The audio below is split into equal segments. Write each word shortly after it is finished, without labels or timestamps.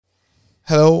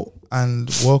Hello and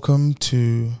welcome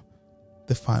to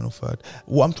the final third.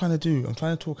 What I'm trying to do, I'm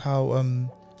trying to talk how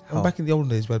back in the old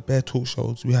days we had bare talk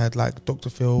shows. We had like Dr.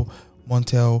 Phil,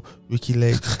 Montel, Ricky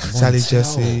Lake, Sally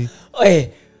Jesse.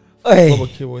 Oi. Robert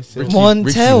Kilroy, Montel.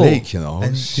 Ricky Lake, you know.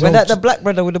 And When that the black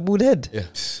brother with the bald head. Yeah.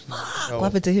 What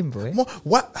happened to him, bro?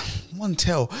 What?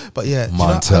 Montel. But yeah,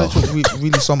 Montel.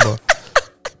 Really somber.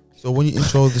 So when you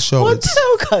intro the show,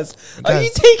 Montel, cuz. Are Guys,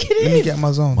 you taking let me it get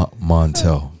my zone.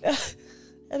 Montel.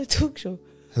 at a talk show?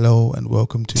 Hello and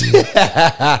welcome to.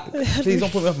 Please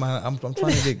don't put me off, man. I'm trying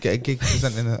to get a gig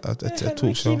presenting a talk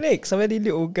Ricky show. Lake, some any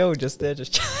little girl just there,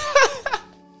 just.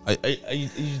 Are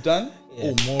you done?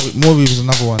 Yeah. Oh, Maury was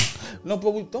another one. No,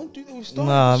 but we don't do that with Star.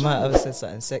 No, I might have said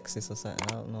something sexist or something.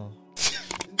 I don't know.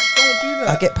 Don't do that.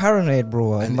 I get paranoid,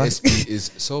 bro. And SB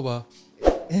is sober.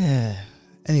 Yeah.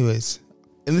 Anyways,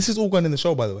 and this is all going in the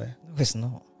show, by the way. No, it's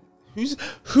not.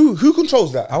 Who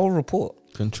controls that? I will report.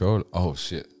 Control. Oh,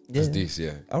 shit. That's Yeah. this,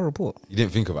 yeah. I'll report. You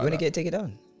didn't think You about want to that. take it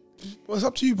down? Well, it's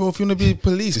up to you, bro. If you want to be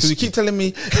police, because you keep telling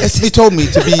me SB told me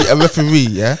to be a referee,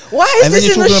 yeah. Why is And then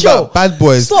this you're in the talking show? about bad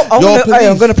boys. Stop!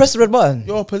 I'm gonna press the red button.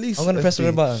 You're a police. I'm gonna press the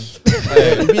red button.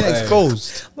 You're being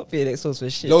exposed. I'm not being exposed for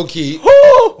shit. Low key.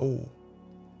 Oh,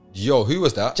 Yo, who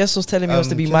was that? Jess was telling me he wants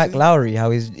to be Jesse? Mike Lowry.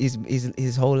 How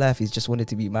his whole life he's just wanted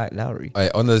to be Mike Lowry.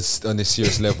 Alright, on a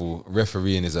serious level,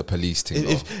 refereeing is a police thing.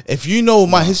 if you know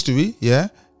my history, yeah,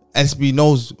 and SB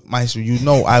knows my history, you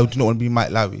know I do not want to be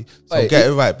Mike Lowry. So Wait, get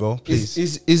it right, bro. Please.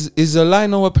 Is a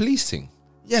lino a police thing?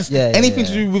 Yes. Yeah, Anything yeah.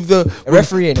 to do with the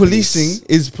Refereeing policing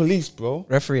is police, bro.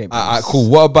 Referee. ain't Alright, police. cool.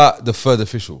 What about the third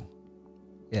official?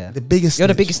 Yeah, The biggest. you're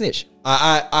the snitch. biggest snitch.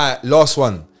 Last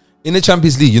one. In the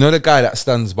Champions League, you know the guy that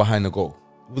stands behind the goal?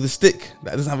 with a stick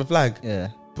that doesn't have a flag, Yeah,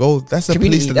 bro. That's a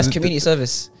community. police. That's community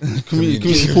service.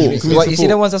 Community support. What, Community you see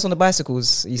them support. ones that's on the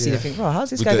bicycles. You see Yeah. the thing, bro. How's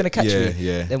this With guy the- gonna catch yeah, me?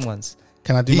 yeah. Them ones.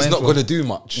 Can I do my He's not intro? going to do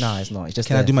much. Nah, it's not. It's just.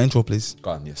 Can I do my intro, please?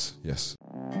 Go on, yes.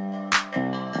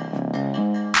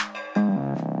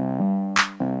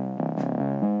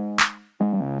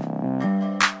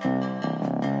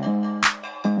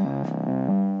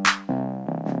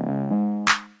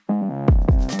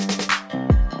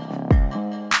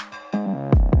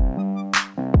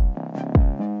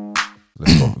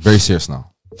 Let's go. Very serious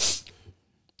now.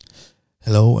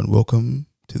 Hello and welcome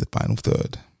to the final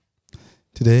third.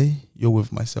 Today you're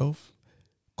with myself,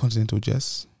 Continental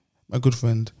Jess, my good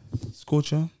friend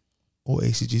Scorcher, or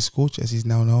ACG Scorch as he's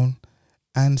now known,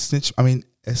 and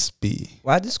SB.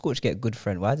 Why did Scorch get good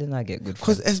friend? Why didn't I get good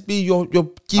friend? Because SB, you're I'm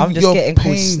giving just your getting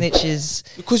called pain.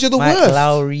 snitches, Because you're the Mike worst.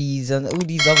 Lowry's, and all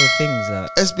these other things.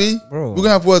 SB, Bro, we're gonna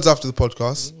have words after the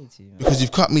podcast We need to, man. because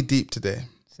you've cut me deep today.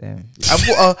 Same.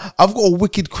 I've got a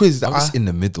wicked quiz that I'm just in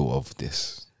the middle of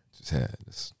this.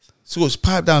 Scorch,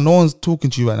 pipe down. No one's talking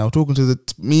to you right now. We're talking to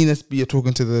me and SB are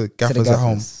talking to the To the gaffers at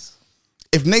home. gaffers.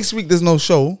 If next week there's no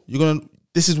show, you're gonna.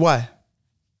 This is why.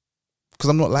 Because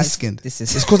I'm not light skinned. This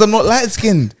It's is. because I'm not light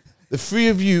skinned. The three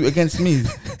of you against me.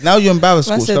 Now you're embarrassed,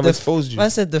 Man Scorch. said I've the- exposed you. I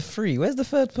said the three. Where's the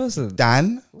third person?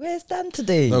 Dan, Where's Dan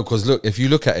today? No, because look, if you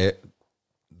look at it,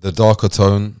 the darker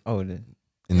tone Oh, in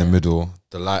the middle,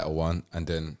 the lighter one, and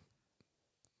then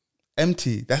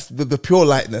empty. That's the pure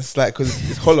lightness, like because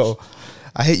it's hollow.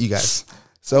 I hate you guys.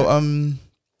 So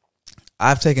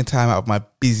I've taken time out of my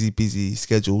busy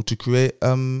schedule to create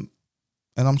an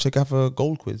Armchair Gaffer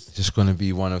gold quiz. it's just gonna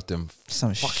be one of them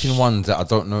some fucking ones that I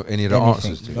don't know any of the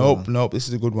Anything. answers to. No. Nope. This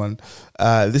is a good one.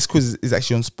 This quiz is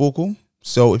actually on Sporkle.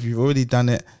 So if you've already done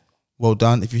it, well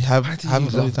done. If you haven't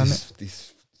already done it,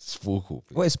 This Sporkle.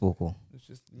 What is Sporkle?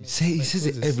 He says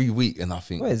it every week, and I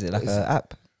think What is it? Like an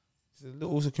app? it's a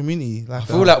little community. Like I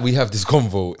feel like we have this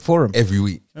convo Forum? every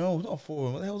week. no, it's not a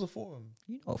forum. What the hell's a forum?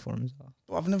 You know what forums are.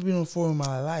 Bro, I've never been on a forum in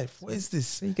my life. What is this?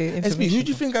 So you get SB, information. who do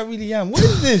you think I really am? What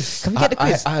is this? Can we get the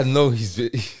quiz? I know he's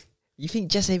You think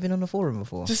Jess ain't been on the forum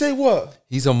before? Just say what?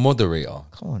 he's a moderator.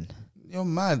 Come on. You're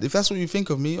mad. If that's what you think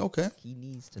of me, okay. He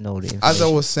needs to know the information. As I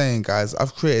was saying, guys,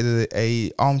 I've created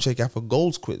a Armchair Gaffer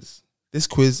goals quiz. This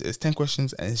quiz is 10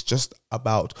 questions and it's just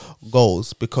about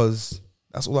goals because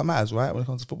that's all that matters, right? When it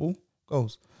comes to football,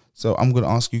 goals. So I'm going to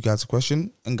ask you guys a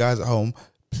question. And guys at home,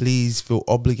 please feel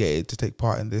obligated to take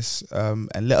part in this and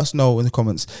let us know in the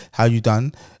comments how you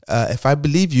done. If I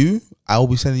believe you, I will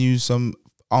be sending you some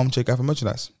Armchair Gaffer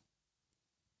merchandise.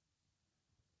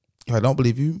 If I don't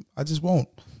believe you, I just won't.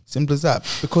 Simple as that.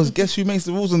 Because guess who makes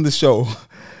the rules on this show?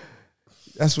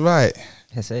 That's right.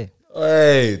 Yes, hey.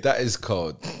 Hey, that is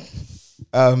cold,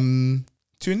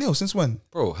 2-0 since when?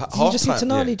 bro. You Half just see time,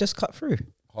 Tonali just cut through.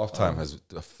 half time has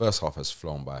the first half has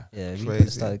flown by. Yeah, we could Crazy.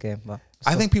 have started the game. But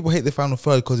I think people hate the final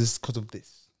third because it's because of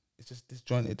this. It's just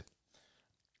disjointed.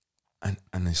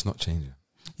 And it's not changing.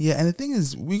 Yeah, and the thing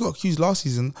is, we got accused last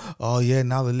season. Oh yeah,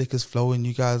 now the liquor's flowing.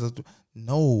 You guys are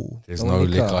no. There's No no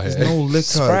liquor. liquor There's here. no liquor.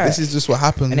 Sprite. This is just what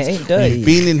happens. And it ain't dirty. We've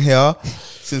been in here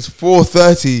since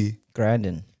 4:30.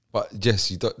 Grinding. But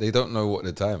Jess, they don't know what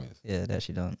the time is, Yeah, they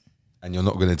actually don't. and you're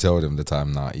not going to tell them the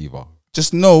time now either.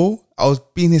 Just know I was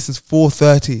been here since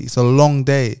 4:30. It's a long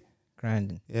day.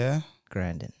 Grinding. Yeah.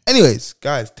 Grinding. Anyways,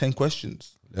 guys, 10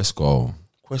 questions. Let's go.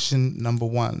 Question number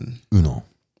 1. Uno.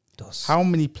 Dos. How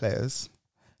many players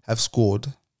have scored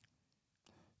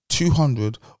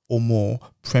 200 or more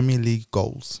Premier League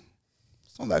goals?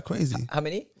 It's not that crazy. How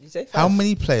many? Did you say? How Five?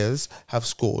 many players have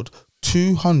scored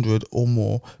 200 or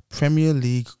more Premier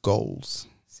League goals?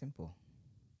 Simple.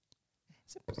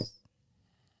 Simple.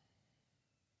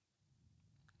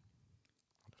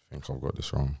 I think I've got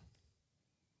this wrong.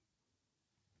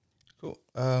 Cool.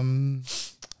 Oh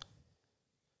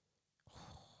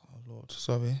Lord,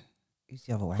 sorry. Who's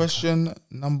the other one? Question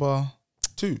number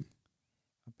 2.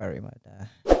 Barry might die.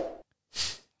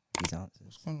 These answers.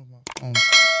 What's going on with my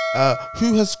phone?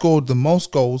 Who has scored the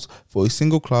most goals for a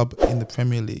single club in the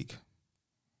Premier League?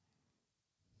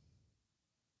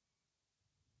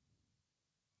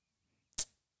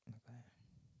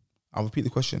 I'll repeat the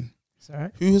question. It's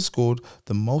alright. Who has scored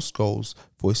the most goals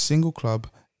for a single club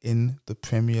in the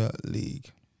Premier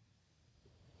League?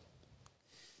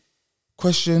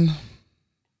 Question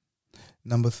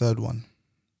number 3rd.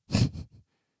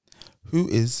 Who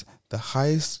is the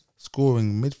highest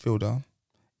scoring midfielder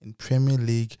in Premier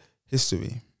League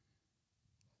history?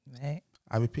 Mate.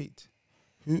 I repeat.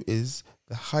 Who is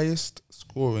the highest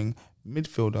scoring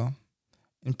midfielder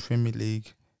in Premier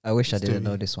League? I wish I History. didn't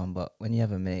know this one, but when you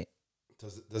have a mate,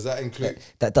 Does that include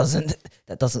that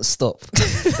doesn't stop.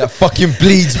 that fucking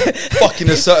bleeds fucking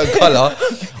a certain colour?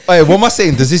 Hey, what am I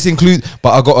saying? Does this include?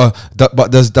 But I got a.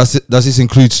 But does this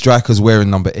include strikers wearing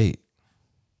number 8?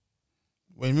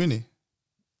 Wayne Rooney.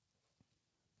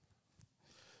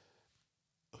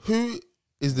 Who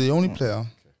is the only player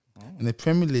in the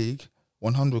Premier League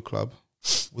 100 club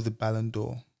with a Ballon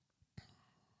d'Or?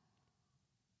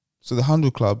 So the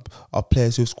 100 club are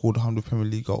players who have scored 100 Premier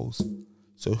League goals.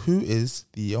 So who is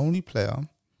the only player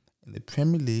in the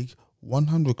Premier League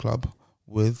 100 club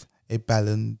with a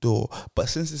Ballon d'Or? But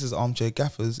since this is Armchair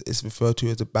Gaffers, it's referred to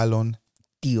as a Ballon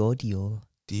Dior.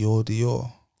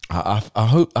 d'Or. I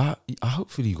hope.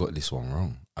 Hopefully you got this one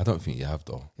wrong. I don't think you have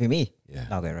though. Who, me? Yeah.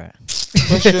 I'll get it right.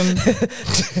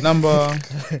 Question number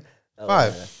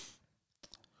 5.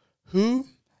 Who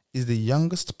is the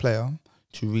youngest player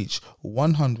to reach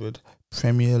 100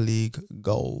 Premier League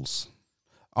goals?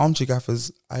 Armchair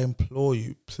Gaffers, I implore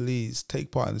you, please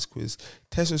take part in this quiz.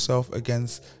 Test yourself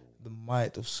against the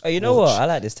might of Scorch. Oh, you know what? I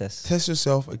like this test. Test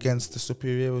yourself against the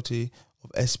superiority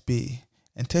of SB.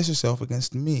 And test yourself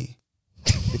against me,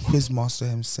 the quizmaster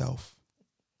himself.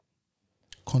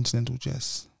 Continental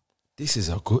Jess.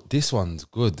 This one's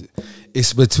good.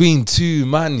 It's between 2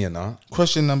 man, you know.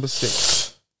 Question number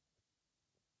 6.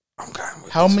 I'm going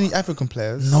with How many African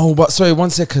players No, but sorry, 1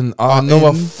 second. I are know I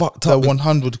in fucked the up.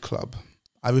 100 club?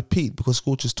 I repeat, because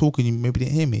Scorch is talking, you maybe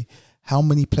didn't hear me. How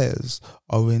many players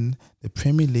are in the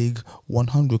Premier League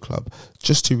 100 club?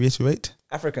 Just to reiterate,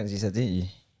 Africans, you said, didn't you?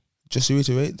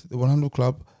 the 100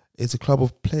 club is a club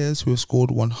of players who have scored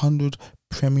 100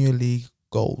 Premier League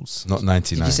goals. Not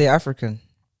 99. Did you say African?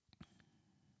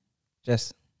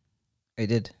 Jess. I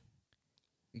did.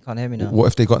 You can't hear me now. What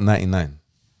if they got 99?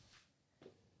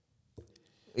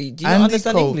 Do you not Andy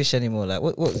understand Cole. English anymore? Like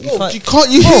what?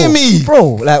 You hear me?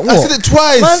 bro? Like I what? said it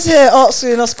twice. Man's here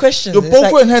answering us questions. You're It's both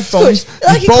like- wearing headphones.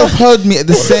 Like You you both can't- heard me at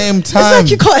the same It's time. like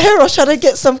you can't hear us trying to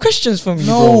get some questions from you,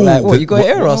 No. bro. Like what? The- You got to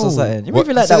hear us or no. something? You What-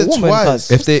 moving like I said that it woman, twice.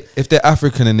 cuz. If they're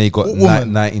African and they got What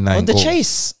woman? 99 On the goals.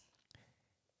 chase,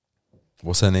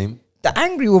 What's her name? the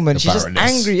angry woman. The She's just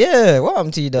Baroness. angry. Yeah. What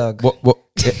happened to you, dog? What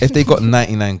if they got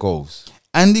 99 goals?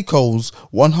 Andy Cole's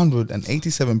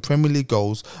 187 Premier League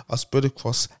goals are spread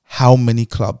across how many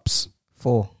clubs?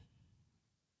 4.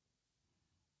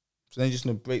 So then you're just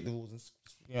gonna break the rules and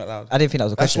speak out loud. I didn't think that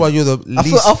was a That's question. why you're the I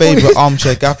least thought favorite you-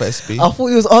 armchair gaffer, SB. I thought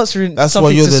he was answering. That's why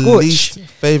something you're to the Scorch. least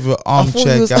favorite thought he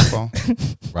armchair was- gaffer.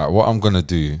 Right, what I'm gonna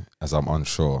do, as I'm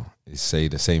unsure, is say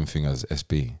the same thing as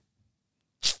SB,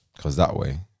 because that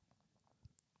way,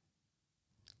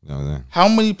 you know what I'm saying? How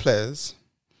many players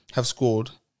have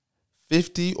scored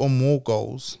 50 or more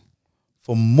goals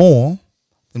for more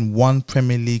than one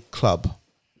Premier League club?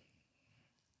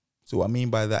 So what I mean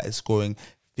by that is scoring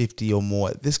 50 or more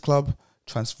at this club,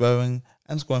 transferring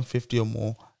and scoring 50 or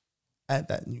more at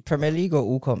that new. Premier League or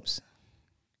all comps?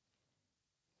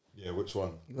 Yeah, which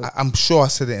one? I'm sure I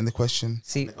said it in the question.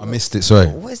 See, I missed it. Sorry.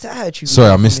 what is the attitude? Sorry, we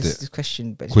I have missed from it. This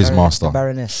question, but Quiz master. the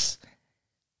Baroness.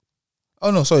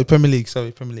 Oh no, sorry, Premier League.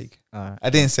 Sorry, Premier League. Alright. I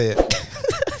didn't say it.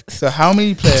 So how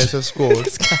many players have scored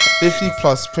 50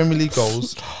 plus Premier League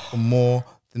goals for more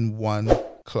than one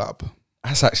club?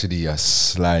 That's actually a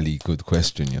slightly good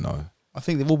question, you know. I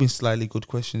think they've all been slightly good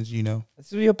questions, you know.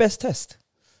 This is your best test.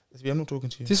 I'm not talking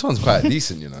to you. This one's quite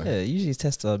decent, you know. Yeah, usually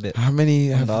tests are a bit How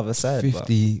many on have the other side.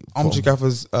 50? Armchair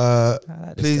Gaffers, I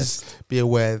like this please test. be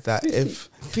aware that if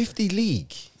 50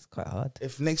 league. It's quite hard.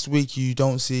 next week you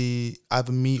don't see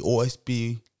either me or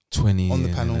SB, 20 On the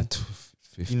and panel. a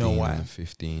 15 You know why. and a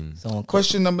 15. Someone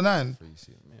question number 9.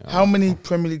 How many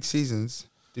Premier League seasons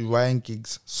did Ryan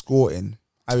Giggs score in?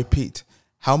 I repeat,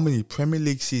 how many Premier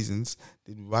League seasons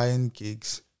did Ryan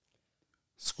Giggs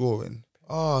score in?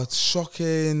 Oh, it's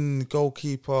shocking.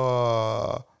 Goalkeeper.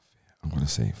 I'm going to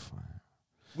say 5.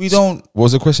 We don't. What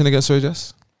was the question again, sorry,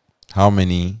 Jess? How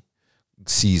many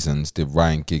seasons did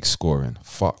Ryan Giggs score in?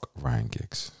 Fuck Ryan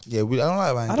Giggs. Yeah, I don't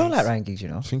like Ryan Giggs. I don't like Ryan Giggs, you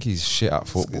know. I think he's shit at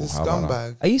football. He's a How about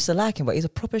that? scumbag. I used to like him, but he's a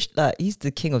proper he's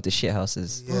the king of the shit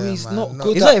houses. Yeah, he's man, not no,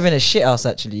 good He's at- not even a shit house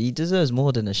actually. He deserves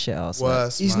more than a shit house.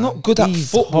 Worse, He's man. not good at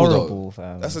He's football, though. horrible,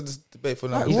 fam. That's a debate for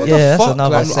Like, another what day. the yeah, that's fuck?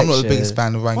 another Like, I'm not the section. biggest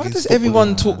fan of Ryan Why Giggs. does football, everyone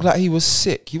man. talk like he was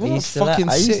sick? He He wasn't used to fucking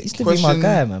I sick. used to be my Question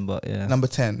guy, man. But yeah, Number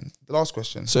 10. The last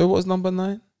question. So what was number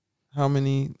 9? How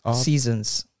many?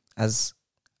 seasons as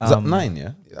Is that 9?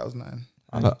 Yeah. Yeah, that was 9.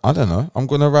 I don't know. I'm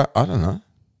gonna write. I don't know.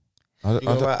 You're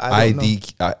gonna write, I don't know.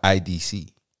 IDC.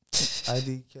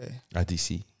 IDK.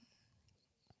 IDC.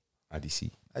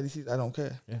 IDC. IDC, I don't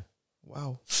care. Yeah.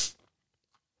 Wow.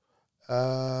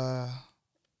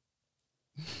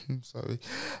 Sorry.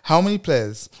 How many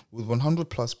players with 100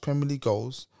 plus Premier League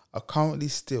goals are currently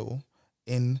still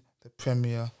in the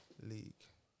Premier League?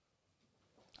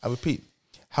 I repeat,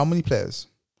 how many players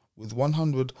with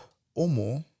 100 or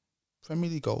more Premier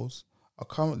League goals are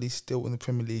currently still in the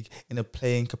Premier League in a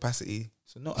playing capacity?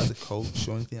 So not as a coach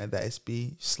or anything like that.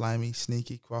 SB, slimy,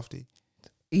 sneaky, crafty.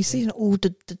 you seeing all the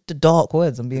dark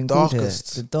words. I'm being good here.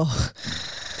 darkest. The dark.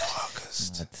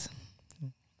 Darkest.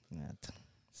 Mad.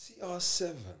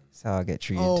 CR7. That's how I get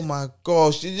treated. Oh my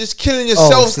gosh, you're just killing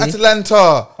yourselves, see?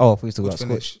 Atalanta. Oh, if we talk Good about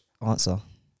finish. Scotch answer.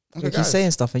 Okay, You're guys.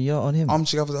 saying stuff and you're on him.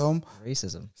 Armchair Gaffers at home.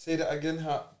 Racism. Say that again.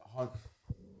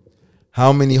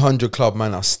 How many 100 club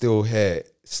man are still here?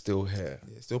 Still here.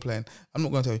 Yeah, still playing. I'm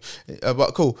not going to tell you.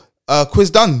 But cool.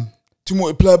 Quiz done. To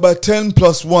multiply by 10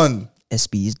 plus 1.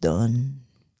 SB is done.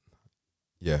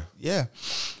 Yeah. Yeah.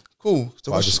 Cool.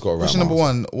 So But I just got to write question my number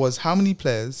 1 was how many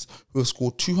players who have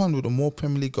scored 200 or more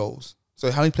Premier League goals?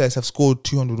 So how many players have scored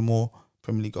 200 or more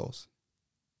Premier League goals?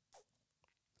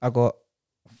 I got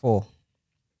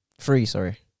 3,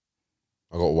 sorry.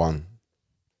 I got 1.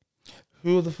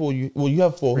 Who are the 4? You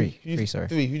have 4. 3, Who- 3, sorry.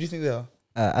 3. Who do you think they are?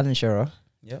 Alan Shearer,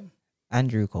 Yeah.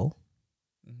 Andrew Cole,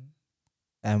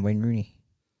 and Wayne Rooney.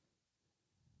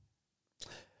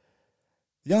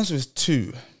 The answer is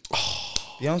 2.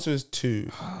 The answer is 2.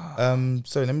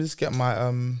 Sorry, let me just get my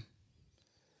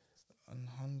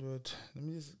 100. Let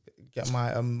me just get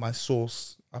my my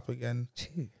source up again.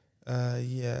 2.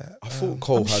 Yeah. I thought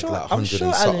Cole had like 100 I'm sure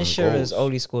and Alan something Shearer's goals.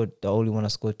 only scored the only one that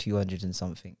scored 200 and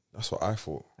something, That's what I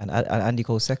thought. and Andy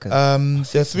Cole second.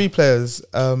 There are 3 players.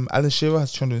 Alan Shearer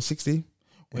has 260.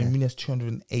 Wayne Yeah. Rooney has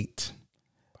 208.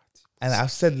 And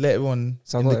I've said later on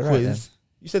So I in got the it right quiz, then.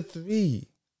 you said 3.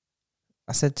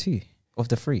 I said 2 of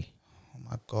the 3. Oh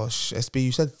my gosh, SB,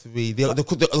 you said 3.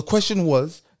 The question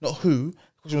was not who.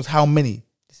 The question was how many.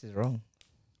 This is wrong.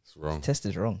 It's wrong. This test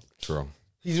is wrong. It's wrong.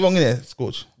 He's wrong in there,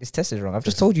 Scorch. This test is wrong. I've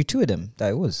just told you 2 of them that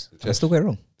it was. I test- still got it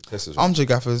wrong. This is wrong. Armchair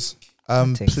Gaffers,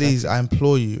 Take please, I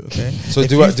implore you, okay? So if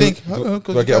do you I think-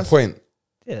 do I get a point?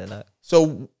 Yeah, like. So,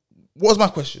 what was my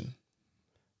question?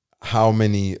 How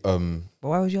many But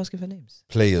why was you asking for names?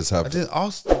 players I have? didn't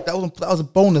ask. That was a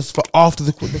bonus for after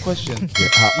the question. Yeah, You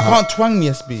can't twang me,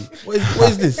 SB. What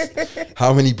is this?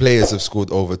 how many players have scored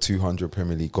over 200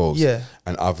 Premier League goals? Yeah,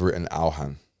 And I've written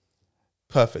Alhan.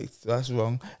 perfect. That's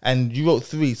wrong. And you wrote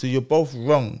 3, so you're both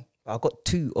wrong. I got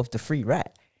 2 of the 3 right.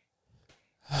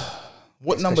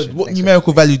 What Next number? question, What next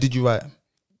numerical value did you write?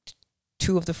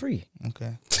 2 of the 3.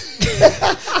 Okay,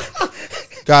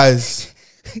 guys.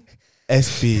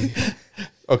 SB.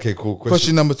 Okay, cool.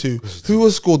 Question number 2: Who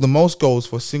has scored the most goals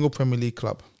for a single Premier League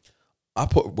club? I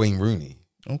put Wayne Rooney.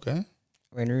 Okay.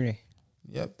 Wayne Rooney.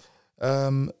 Yep.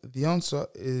 The answer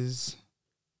is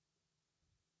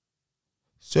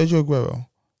Sergio Aguero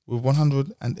with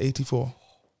 184.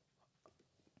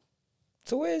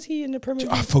 So where is he in the Premier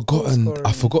League? I forgotten. goal scoring?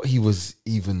 I forgot he was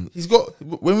even. He's got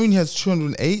when Rooney has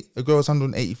 208, Aguero's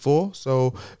 184.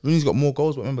 So Rooney's got more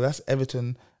goals, but remember that's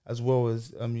Everton as well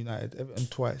as United. Everton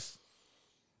twice.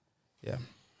 Yeah.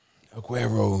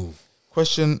 Aguero.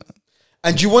 Question.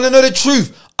 And do you want to know the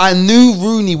truth? I knew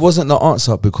Rooney wasn't the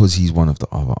answer because he's one of the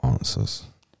other answers.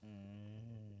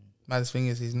 Maddest thing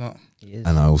is he's not. He is.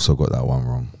 And I also got that one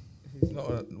wrong. He's not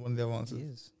one of the other He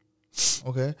answers. is.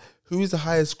 Okay. Who is the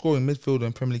highest scoring midfielder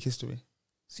in Premier League history?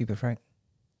 Super Frank.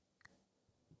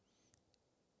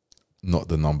 Not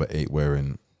the number 8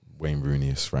 wearing Wayne Rooney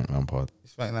is Frank Lampard.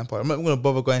 It's Frank Lampard. I'm not going to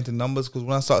bother going into numbers because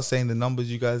when I start saying the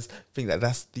numbers, you guys think that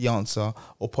that's the answer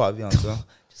or part of the answer.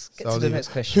 Just get So I'll to the leave next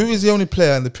it. question. Who is the only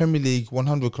player in the Premier League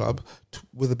 100 club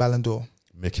with a Ballon d'Or?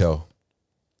 Mikel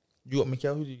You got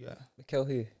Mikel. Who do you got? Mikel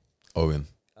who? Owen.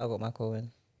 I got Michael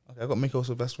Owen. Okay, I got Mikel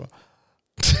Silvestre.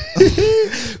 Do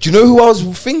you know who I was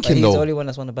But thinking he's the though? only one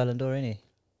that's won the Ballon d'Or, ain't he?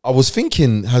 I was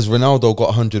thinking, has Ronaldo got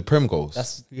 100 Prem goals?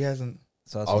 That's He hasn't.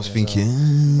 so I was as thinking, well.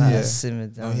 Nah, Yeah. that's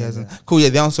simmered No, down, he isn't hasn't. it? Cool. Yeah,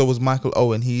 the answer was Michael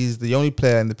Owen. He is the only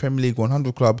player in the Premier League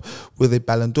 100 club with a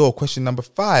Ballon d'Or. Question number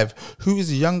 5: Who is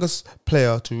the youngest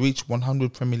player to reach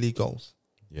 100 Premier League goals?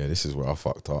 yeah, this is where I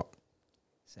fucked up.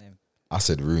 Same. I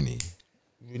said Rooney.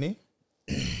 Rooney.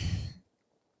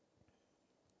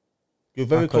 You're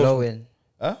very Michael close. Owen.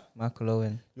 Huh? Michael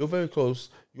Owen. You're very close.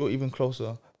 You're even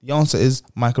closer. The answer is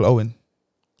Michael Owen.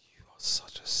 You are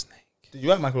such a snake. Did you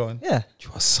write Michael Owen? Yeah. You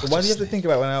are such Why a do you have to snake. think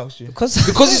about it when I asked you? Because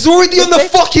Because it's already on the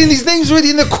fucking, his name's already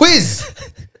in the quiz.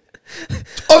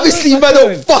 Obviously, man, Michael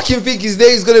don't Owen. fucking think his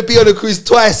name's going to be on the quiz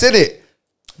twice, innit?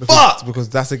 Fuck. Because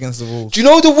that's against the rules. Do you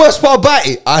know the worst part about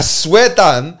it? I swear,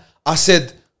 Dan, I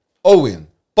said Owen.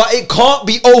 But it can't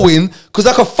be Owen because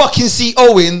I can fucking see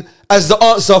Owen as the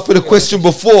answer for the question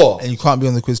before. And you can't be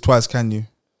on the quiz twice, can you?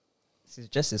 this is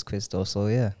just his quiz though, so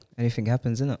yeah. Anything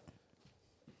happens, innit?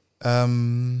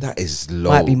 That is low.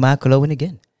 Might be Michael Owen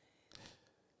again.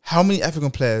 How many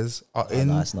African players are in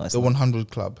no, it's not, it's the not. 100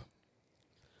 club?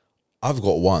 I've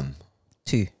got one.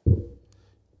 2.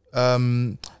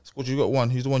 Squad, you got one.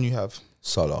 Who's the one you have?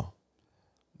 Salah.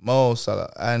 Mo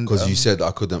Salah. And Because you said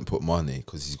I couldn't put Mane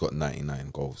because he's got 99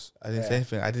 goals. I didn't say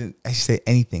anything. I didn't actually say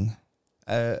anything.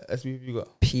 SB, who you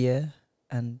got? Pierre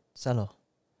and Salah.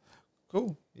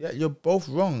 Cool. Yeah, you're both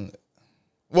wrong.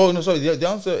 Well, no, sorry. The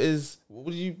answer is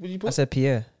what did you put? I said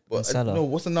Pierre What, and Salah. no,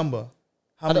 what's the number?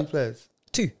 How I many don't- players?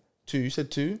 2. 2. You said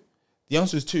 2. The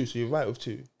answer is 2, so you're right with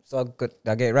 2. So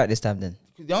I get it right this time then.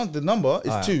 The number is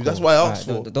Alright, 2. cool. That's what I Alright, asked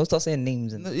for. Don't start saying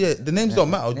names. No, yeah, the names don't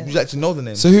matter. Yeah. Would you like to know the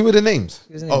names? So who were the names?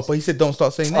 Who's the Oh, names? but he said don't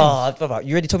start saying names. Oh, brother,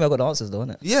 you already told me I got the answers though,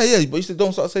 innit? Yeah, but you said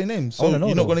don't start saying names. So wanna know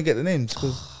you're not though. going to get the names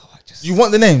because you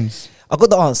want the names. I got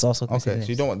the answer. So I can say Okay, so names.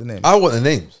 you don't want the names. I want the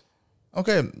names.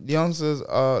 Okay, the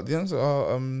answer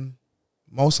are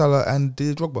Mo Salah and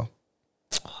Didier Drogba.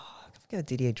 Forget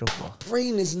Didier Drogba.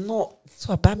 Brain is not.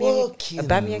 So Aubameyang Working, ain't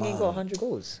man. got 100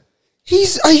 goals.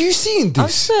 Are you seeing I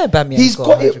this? swear Aubameyang He's got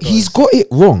got 100 it. He's goals. got it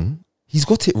wrong. He's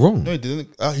got it wrong. No, he didn't.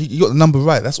 He got the number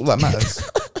right. That's all that matters.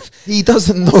 He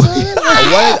doesn't know.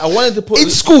 I wanted to put In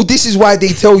school, this is why they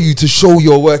tell you to show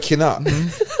you're working out.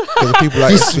 because people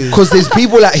like this. Because there's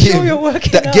people like him you're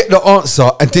working that out. get the answer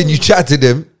and then you chat to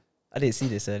them. I didn't see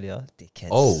this earlier. Dickheads.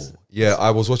 Oh, yeah,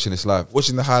 I was watching this live.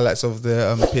 Watching the highlights of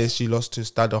the PSG loss to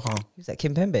Stade Rennes. Who's that?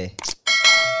 Kim Pembe.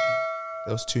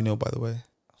 That was 2-0, by the way.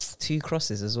 2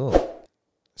 crosses as well.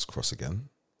 Let's cross again.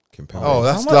 Kimpembe. Oh,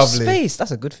 that's How much lovely. space?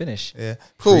 That's a good finish. Yeah,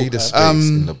 cool. Free the space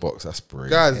in the box. That's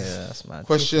brilliant. Guys, Yeah, that's mad.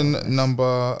 question Nice.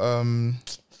 number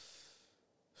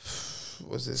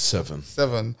what's it? 7.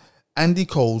 7. Andy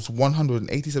Cole's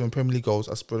 187 Premier League goals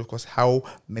are spread across how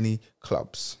many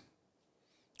clubs?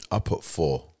 I put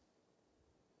 4.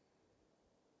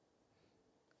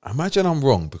 Imagine I'm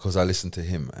wrong because I listened to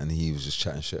him and he was just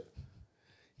chatting shit.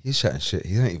 He's chatting shit.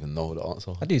 He don't even know the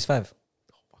answer. I do is 5.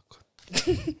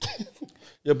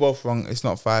 You're both wrong. It's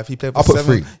not 5. He played for I put 7.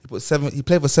 3. He put 7. He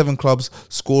played for 7 clubs.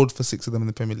 Scored for 6 of them in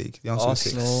the Premier League. The answer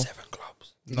Arsenal. is 7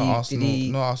 clubs. not Arsenal.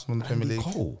 Not Arsenal in the Premier Andy League.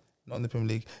 Cole. Not in the Premier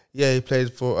League. Yeah, he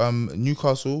played for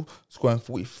Newcastle, scoring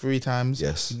 43 times.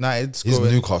 Yes. United His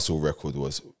scoring Newcastle record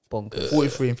was Bonkers.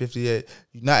 43 and 58.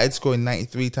 United scoring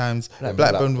 93 times. Blackburn.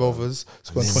 Blackburn Rovers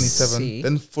scoring then 27. City.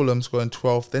 Then Fulham scoring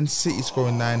 12. Then City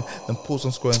scoring 9. Then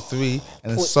Portsmouth scoring 3. And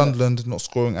then Portsmouth. Sunderland not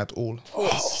scoring at all.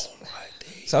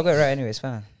 So I got it right anyways,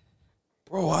 fine.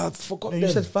 bro. I forgot. No, you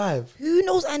them. said 5. Who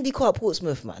knows Andy Cole at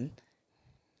Portsmouth, man?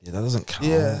 Yeah, that doesn't count.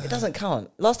 Yeah. It doesn't count.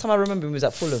 Last time I remember him was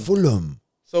at Fulham. Fulham.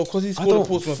 So because he I scored don't- at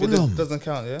Portsmouth, it Fulham. doesn't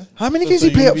count, yeah? How many So- games so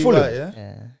he play you'd at be Fulham? right, yeah?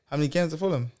 Yeah. How many games at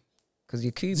Fulham? Because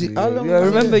Yakubu. Is it- how long I was it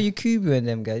remember there? Yakubu and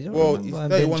them guys. You don't Well, remember it's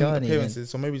and 31 Benjani and- appearances,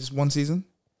 so maybe just 1 season.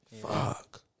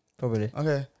 Fuck. Probably.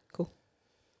 Okay. Cool.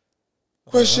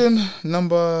 Question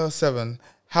number 7.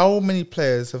 How many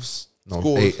players have No,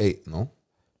 scored? 8. No.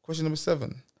 Question number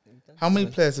 7. How many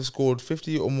players have scored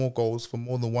 50 or more goals for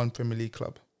more than one Premier League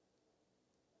club?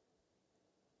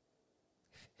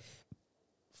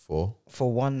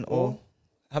 For one or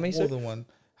how many? More Sorry? than one.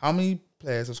 How many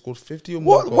players have scored 50 or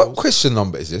more What goals? question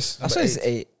number is this? I saw it's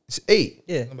 8. It's 8.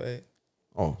 Yeah. Number 8.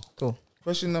 Oh, Cool.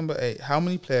 Question number 8. How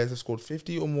many players have scored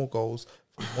 50 or more goals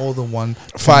for more than one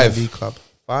 5. Premier League club?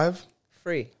 5?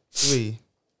 3. 3. Do you want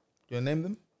to name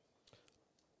them?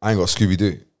 I ain't got Scooby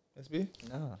Doo SB? Do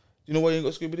No. you know why you ain't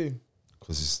got Scooby Doo?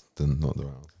 because it's not the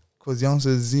round. Because the answer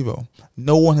is 0.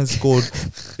 No one has scored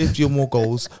 50 or more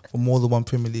goals for more than one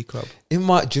Premier League club. In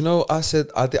my, do you know? I said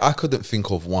I couldn't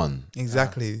think of one,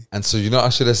 Exactly. and so you know what I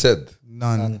should have said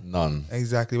None. none.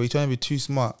 Exactly. But you're trying to be too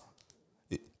smart.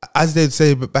 As they'd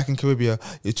say back in Caribbean,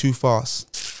 you're too fast.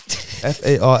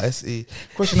 FARSE.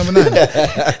 Question number 9.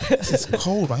 This is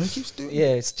cold, man. Who keeps doing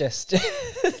Yeah, it's just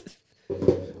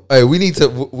Hey, we need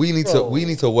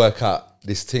to work out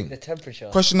this the thing. temperature.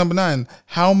 Question number 9.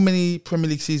 How many Premier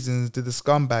League seasons did the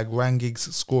scumbag Ryan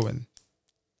Giggs score in?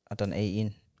 I done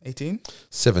 18. 18?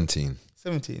 17.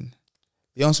 17?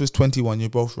 The answer is 21. You're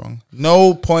both wrong.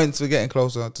 No points for getting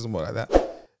closer. It doesn't work like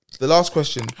that. The last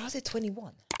question. How's it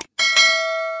 21?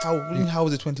 How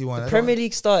was it 21? The Premier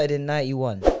League started in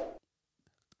 91.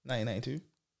 1992?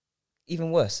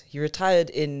 Even worse, he retired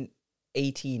in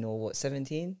 18 or what,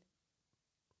 17?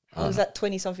 How was that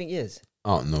 20 something years?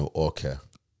 I don't know or care.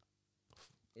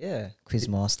 Yeah.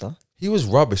 Quizmaster. He was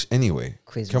rubbish anyway.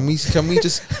 Quizmaster. Can we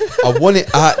just? I want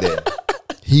it out there.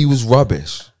 He was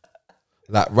rubbish.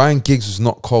 Like Ryan Giggs was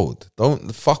not cold.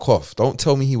 Don't fuck off. Don't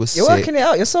tell me he was You're sick. working it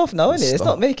out yourself now, isn't it? It's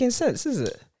Stop. not making sense, is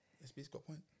it? SB's got a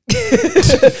point.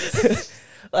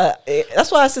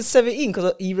 That's why I said 17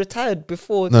 because he retired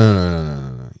before.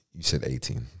 No. You said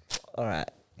 18. All right,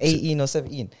 18 or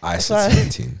 17. I That's said why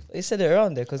 17. They said it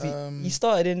around there because he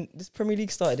started in this Premier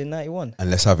League started in 91. And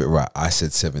let's have it right. I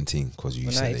said 17 because you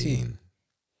Or said 92. 18.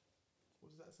 What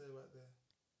does that say right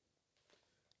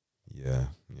there?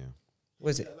 Yeah.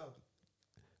 Was it?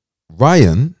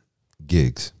 Ryan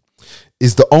Giggs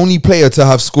is the only player to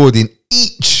have scored in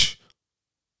each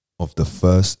of the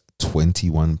first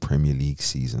 21 Premier League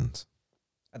seasons.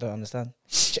 I don't understand.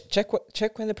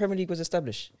 Check when the Premier League was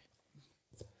established.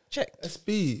 Check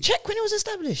SB. when it was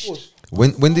established.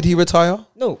 When did he retire?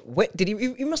 No, did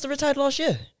he must have retired last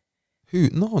year. Who?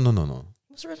 No.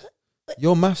 Must have retired.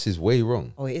 Your maths is way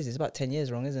wrong. Oh, it is. It's about 10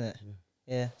 years wrong, isn't it?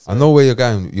 Yeah. I know where you're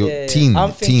going. Your Yeah, teen.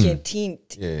 I'm thinking teen.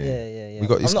 teen. Yeah. Yeah. We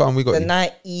got it's I'm gone. not- We got the you.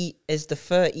 9E is the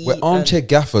 30. We're armchair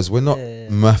gaffers. We're not Yeah.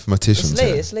 mathematicians. It's late.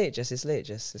 here. It's late. It's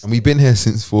late. And we've been here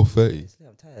since 4:30.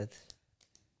 I'm tired.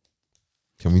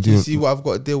 Can we Do you do? see what I've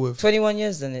got to deal with? 21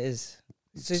 years then it is.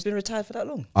 So he's been retired for that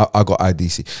long. I got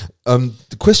IDC.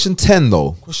 The question 10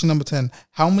 though. Question number 10.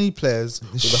 How many players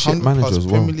with shit 100 manager plus as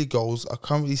well. Premier League goals are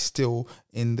currently still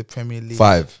in the Premier League?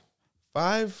 5.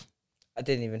 5? I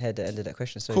didn't even hear the end of that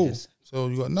question. So Cool. just- So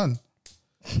you got none.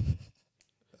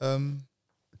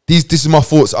 This is my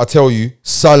thoughts. I tell you,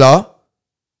 Salah,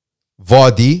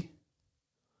 Vardy.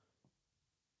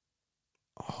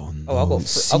 Oh no, I got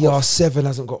CR7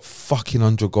 hasn't got fucking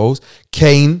 100 goals.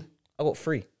 Kane, I got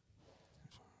 3.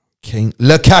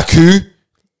 Lukaku.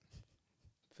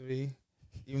 3.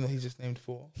 Even though he's just named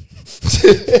 4.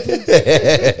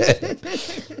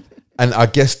 And I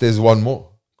guess there's one more.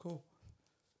 Cool.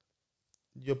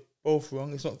 You're both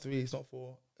wrong. It's not 3. It's not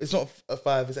 4. It's not a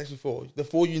 5. It's actually 4. The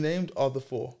 4 you named are the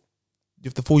 4.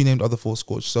 If the 4 you named are the 4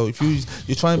 scored. So if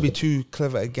you're trying to be too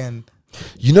clever again.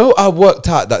 You know, I worked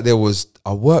out,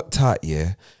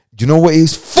 yeah. Do you know what it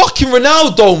is? Fucking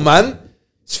Ronaldo, man.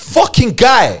 It's fucking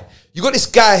guy. You got this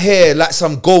guy here, like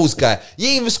some goals guy. You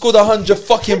ain't even scored 100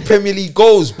 fucking Premier League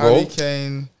goals, bro. Harry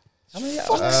Kane, How many?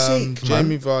 Fuck's sake, Jamie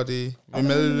man. Vardy,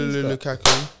 Romelu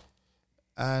Lukaku,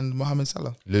 and Mohamed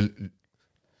Salah.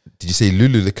 Did you say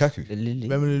Lulu Lukaku?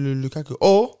 Romelu Lukaku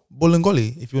or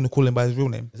Bolingoli, if you want to call him by his real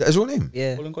name. Is that his real name?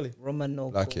 Yeah. Bolingoli. Romano.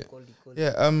 Like it. Yeah.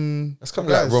 That's kind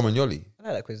of like Romagnoli. I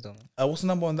like that quiz though. What's the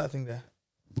number on that thing there?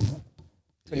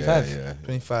 25. Yeah.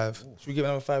 25. Should we give it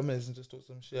another 5 minutes and just talk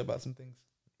some shit about some things?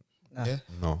 Nah. Yeah.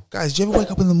 No. Guys, do you ever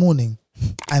wake up in the morning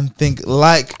and think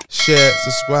like, share,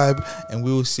 subscribe, and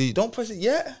we will see? Don't press it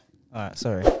yet. All right.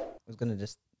 Sorry. I was gonna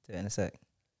just do it in a sec.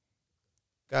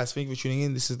 Guys, thank you for tuning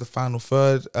in. This is the final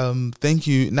third. Thank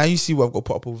you. Now you see what I've got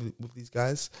to put up with these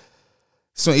guys.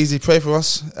 It's not easy. Pray for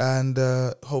us, and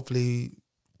hopefully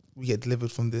we get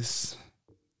delivered from this.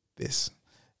 We'll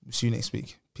see you next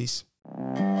week. Peace.